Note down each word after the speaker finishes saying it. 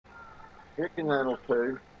It can handle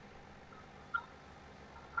two.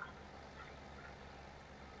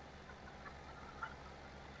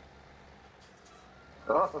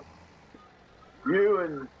 Oh, you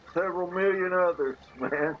and several million others,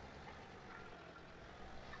 man.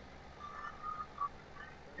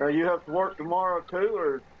 Now you have to work tomorrow too,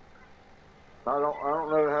 or I don't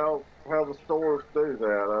know how the stores do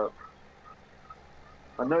that.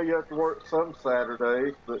 I know you have to work some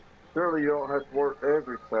Saturdays, but surely you don't have to work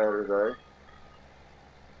every Saturday.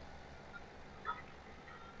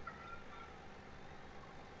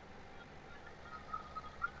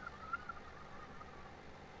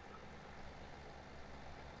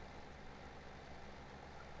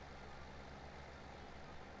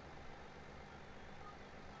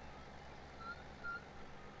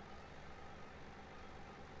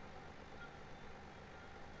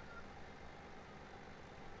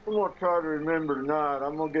 I'm gonna try to remember tonight.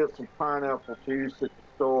 I'm gonna get some pineapple juice at the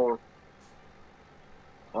store.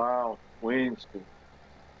 Wow, Wednesday.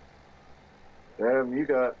 Damn, you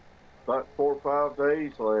got about 4 or 5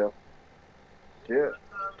 days left. Shit.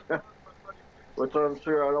 Which I'm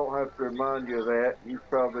sure I don't have to remind you of that. You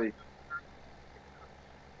probably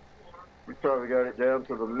got it down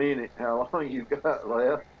to the minute how long you got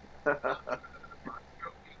left.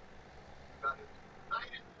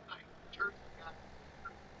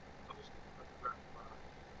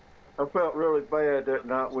 I felt really bad that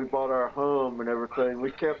night we bought our home and everything. We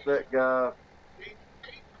kept that guy.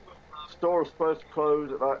 Store was supposed to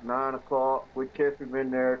close at like 9 o'clock. We kept him in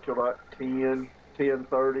there till like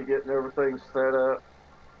 10:30, getting everything set up.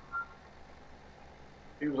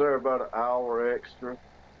 He was there about an hour extra.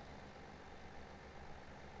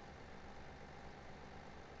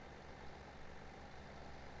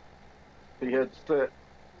 He had set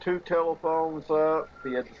 2 telephones up.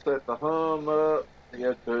 He had to set the hum up. He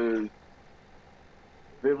had to.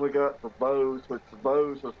 Then we got the Bose, which the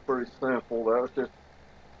Bose was pretty simple. That was just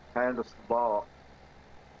hand us the box.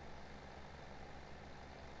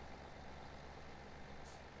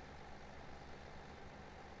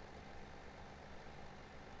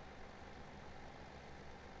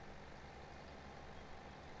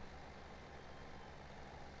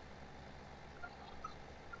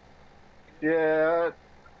 Yeah,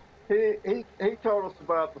 he told us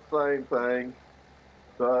about the same thing,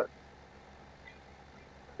 but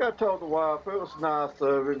I told the wife it was nice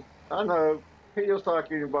of him. I know he just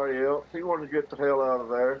like anybody else. He wanted to get the hell out of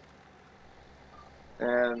there,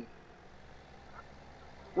 and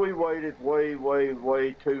we waited way, way,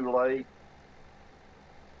 way too late.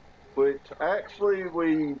 Which actually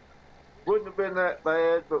we wouldn't have been that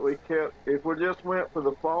bad, but we kept. If we just went for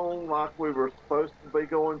the phone like we were supposed to be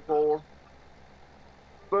going for,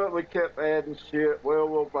 but we kept adding shit. Well,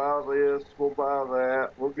 we'll buy this, we'll buy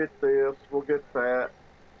that, we'll get this, we'll get that,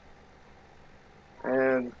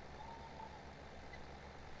 and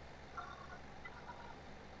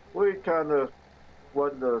we kind of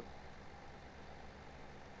wasn't a.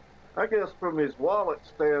 I guess from his wallet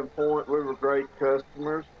standpoint, we were great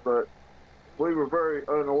customers, but we were very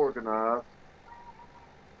unorganized.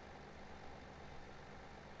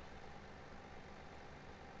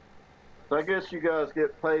 So I guess you guys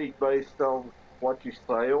get paid based on what you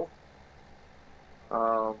sell.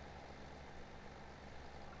 Um,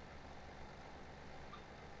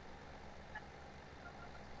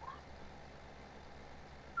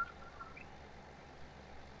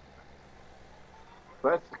 if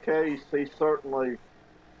that's the case, he certainly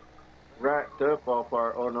racked up off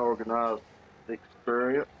our unorganized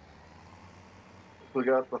experience. We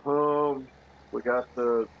got the hum, we got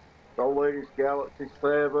the old lady's Galaxy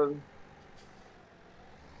 7.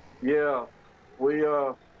 Yeah, we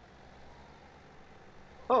oh,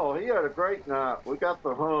 he had a great night. We got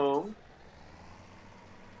the hum,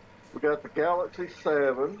 we got the Galaxy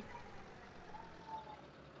 7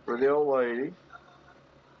 for the old lady.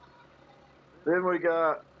 Then we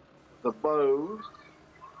got the Bose.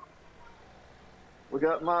 We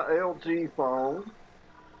got my LG phone.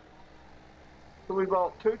 So we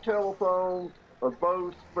bought 2 telephones, a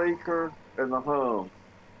Bose speaker, and the hum.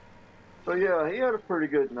 So yeah, he had a pretty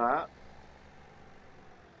good night.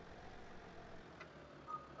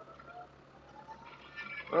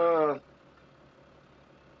 Uh,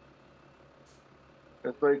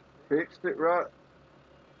 if they fixed it right.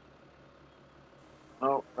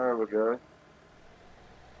 Oh, there we go.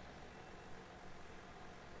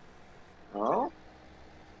 Oh,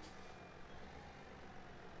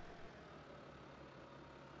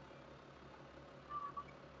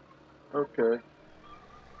 okay.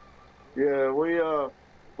 Yeah,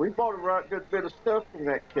 we bought a right good bit of stuff from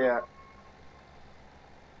that cat.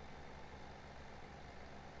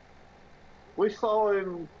 We saw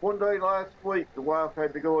him one day last week. The wife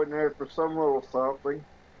had to go in there for some little something,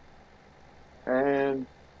 and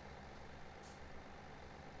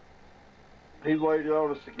he waited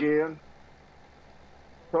on us again.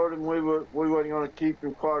 Told him we wasn't going to keep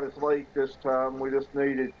him quite as late this time. We just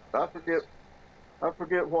needed. I forget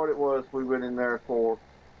what it was we went in there for.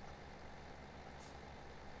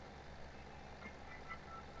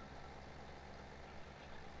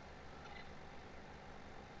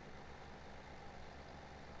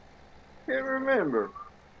 Can't remember.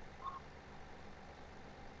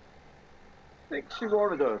 I think she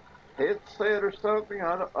wanted a headset or something.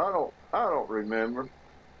 I don't remember.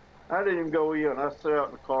 I didn't even go in. I sat out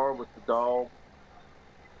in the car with the dog.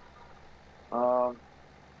 Um,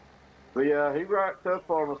 but yeah, he racked up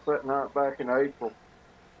on us that night back in April.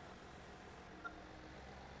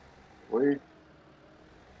 We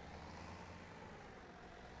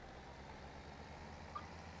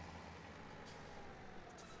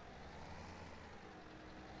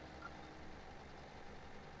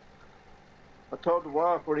I told the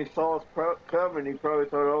wife when he saw us coming, he probably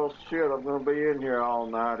thought, "Oh shit, I'm going to be in here all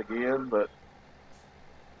night again." But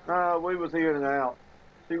we was in and out.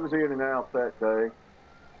 She was in and out that day.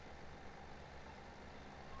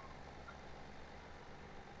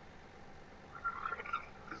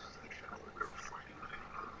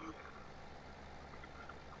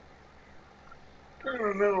 Can't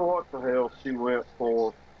remember what the hell she went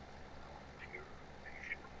for.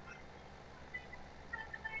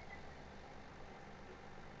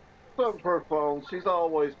 Something for her phone. She's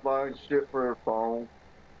always buying shit for her phone.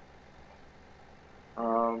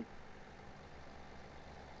 Um,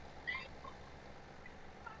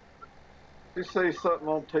 she sees something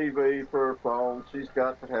on TV for her phone. She's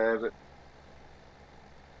got to have it.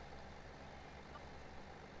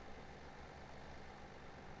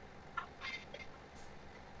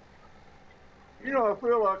 You know, I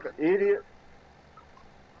feel like an idiot.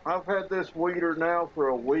 I've had this weeder now for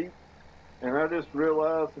a week, and I just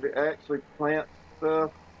realized that it actually plants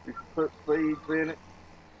stuff. You can put seeds in it.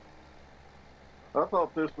 I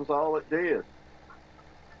thought this was all it did.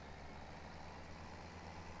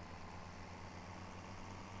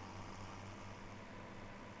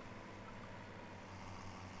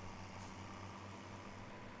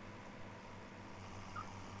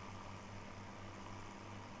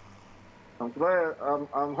 I'm glad.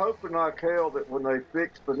 I'm hoping like hell that when they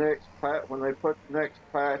fix the next when they put the next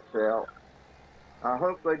patch out, I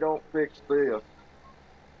hope they don't fix this.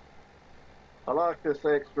 I like this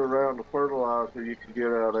extra round of fertilizer you can get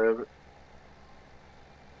out of it.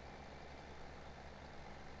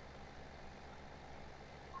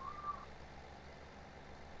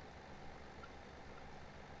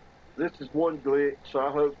 This is one glitch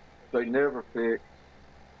I hope they never fix.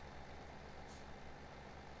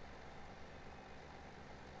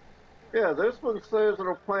 Yeah, this one says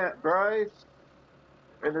it'll plant grass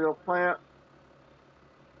and it'll plant.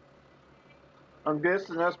 I'm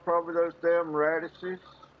guessing that's probably those damn radishes.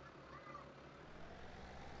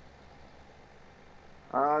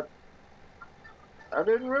 I I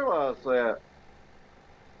didn't realize that.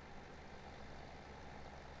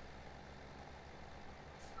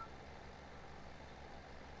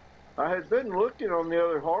 I had been looking on the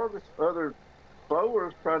other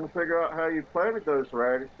sowers, trying to figure out how you planted those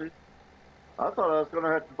radishes. I thought I was going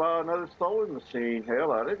to have to buy another sewing machine.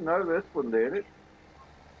 Hell, I didn't know this one did it.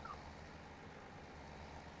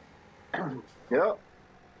 Yep,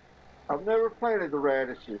 I've never planted the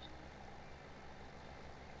radishes.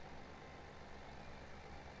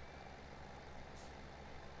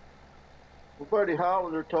 My buddy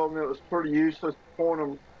Hollander told me it was pretty useless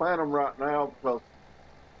to plant them right now because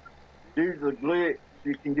due to the glitch,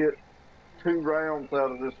 you can get 2 rounds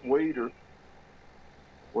out of this weeder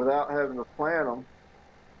without having to plant them.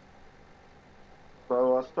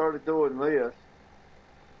 So I started doing this.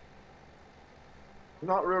 I'm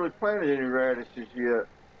not really planted any radishes yet.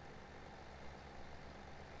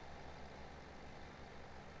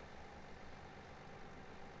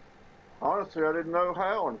 Honestly, I didn't know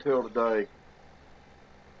how until today.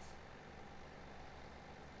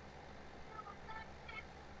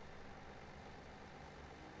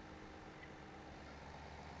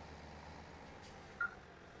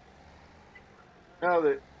 Now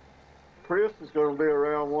that Chris is going to be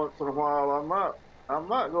around once in a while, I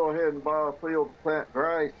might go ahead and buy a field to plant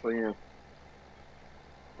grass in,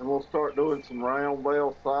 and we'll start doing some round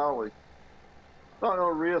bale silage. Not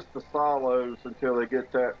going to risk the silos until they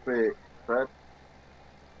get that fixed. That's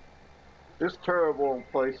it's terrible on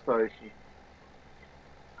PlayStation.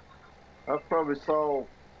 I've probably saw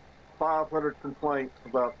 500 complaints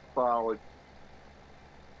about the silage.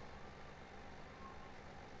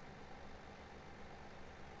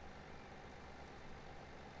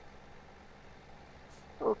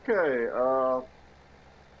 Okay,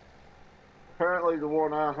 apparently the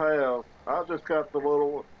one I have, I just got the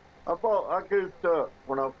little, I goofed up.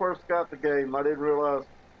 When I first got the game, I didn't realize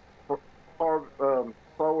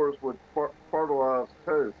sowers would fertilize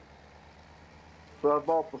too. So I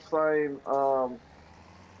bought the same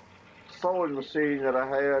sewing machine that I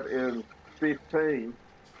had in 15.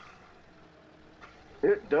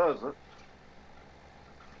 It doesn't,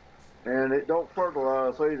 and it don't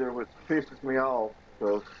fertilize either, which pisses me off.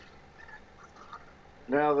 So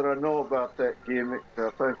now that I know about that gimmick, I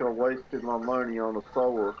think I wasted my money on a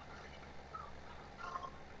sower.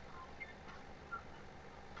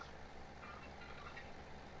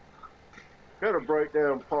 Got to break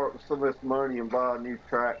down part of some of this money and buy a new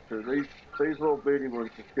tractor. These little bitty ones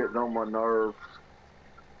just getting on my nerves.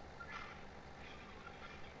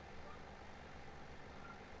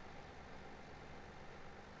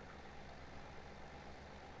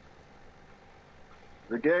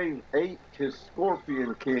 The game ate his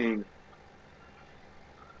Scorpion King.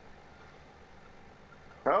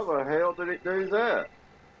 How the hell did it do that?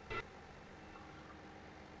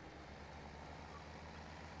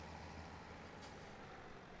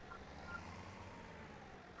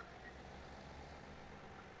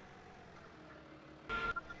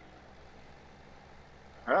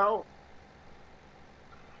 How?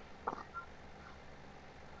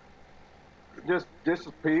 Just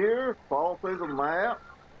disappear? Fall through the map?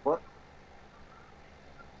 What?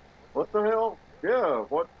 What the hell? Yeah.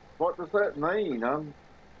 What does that mean?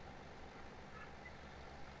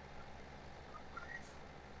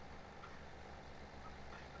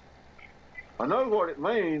 I know what it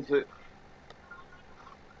means.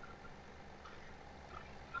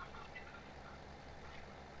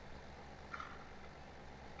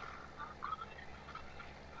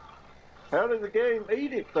 How did the game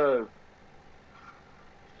eat it though?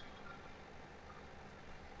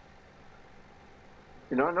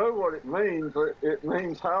 And I know what it means. It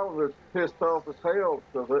means Howard's pissed off as hell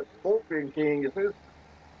because that Scorpion King is his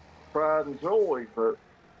pride and joy, but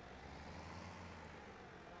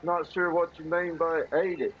not sure what you mean by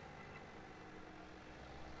ate it.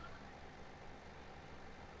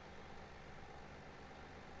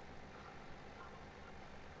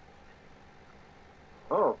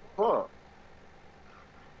 Oh, fuck.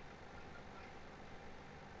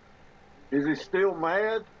 Is he still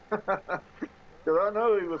mad? Because I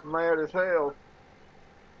know he was mad as hell.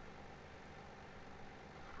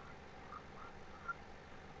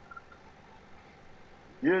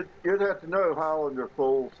 You'd have to know Highlander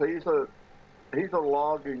fools. He's a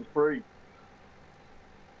logging freak.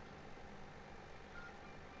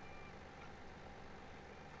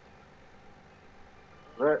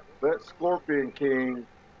 That Scorpion King,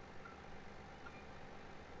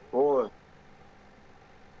 boy,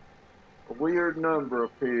 a weird number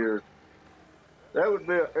appeared. That would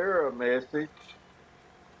be an error message.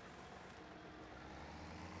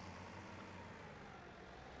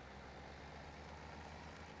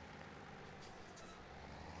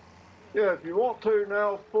 Yeah, if you want to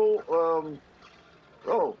now, oh,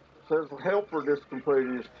 says the helper just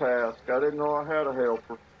completed his task. I didn't know I had a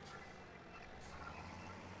helper.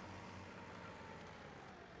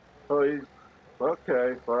 So he's,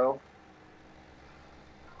 okay, well,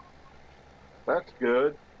 that's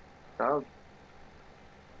good. I,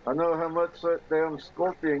 I know how much that damn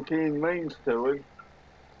Scorpion King means to him,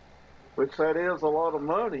 which that is a lot of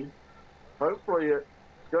money. Hopefully it's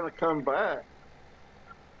going to come back.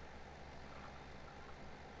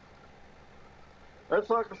 That's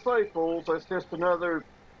like I say, fools. That's just another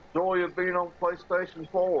joy of being on PlayStation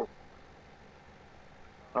 4.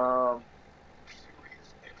 Um,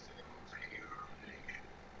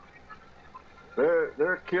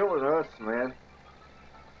 they're killing us, man.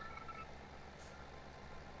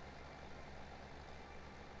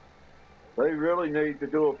 They really need to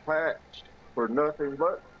do a patch for nothing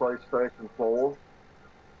but PlayStation 4.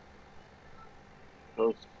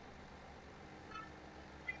 So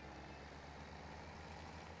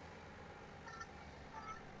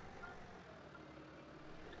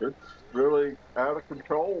it's really out of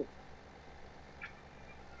control.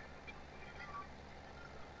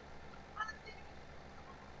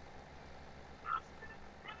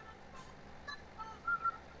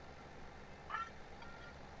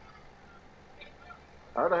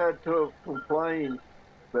 I'd have had to have complained,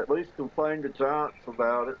 at least complained to Giants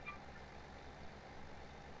about it.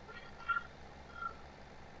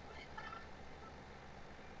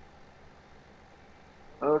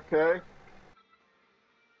 Okay.